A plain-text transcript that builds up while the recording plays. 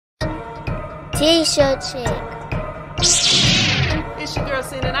T-shirt chick. It's your girl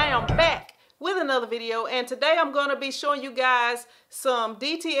Cindy and I am back with another video, and today I'm going to be showing you guys some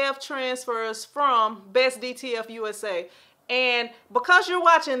DTF transfers from Best DTF USA. And because you're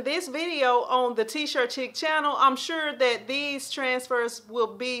watching this video on the TshirtChick channel, I'm sure that these transfers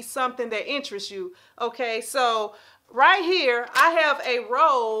will be something that interests you. Okay, so right here I have a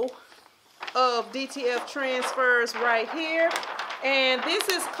roll of DTF transfers right here, and this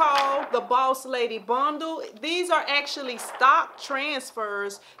is called the Boss Lady Bundle. These are actually stock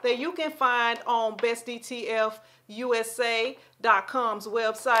transfers that you can find on bestdtfusa.com's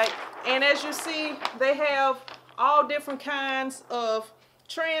website. And as you see, they have all different kinds of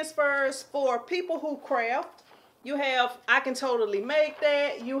transfers for people who craft. You have I Can Totally Make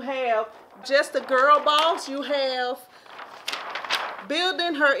That. You have Just a Girl Boss. You have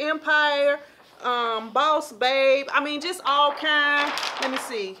Building Her Empire, Boss Babe. I mean, just all kinds. Let me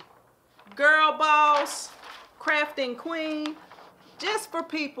see. Girl Boss, Crafting Queen. Just for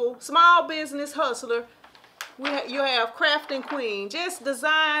people, small business hustler. You have Crafting Queen. Just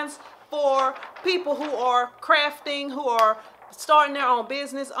designs for people who are crafting, who are starting their own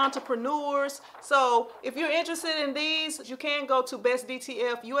business, entrepreneurs. So if you're interested in these, you can go to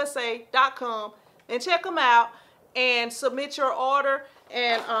bestdtfusa.com and check them out and submit your order.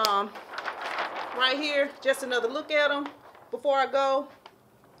 And right here, just another look at them before I go.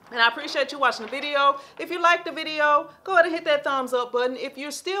 And I appreciate you watching the video. If you like the video, go ahead and hit that thumbs up button. If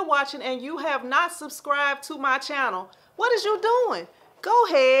you're still watching and you have not subscribed to my channel, what is you doing? Go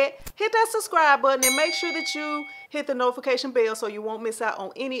ahead, hit that subscribe button and make sure that you hit the notification bell so you won't miss out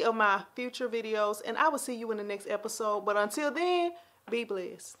on any of my future videos. And I will see you in the next episode. But until then, be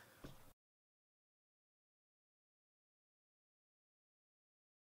blessed.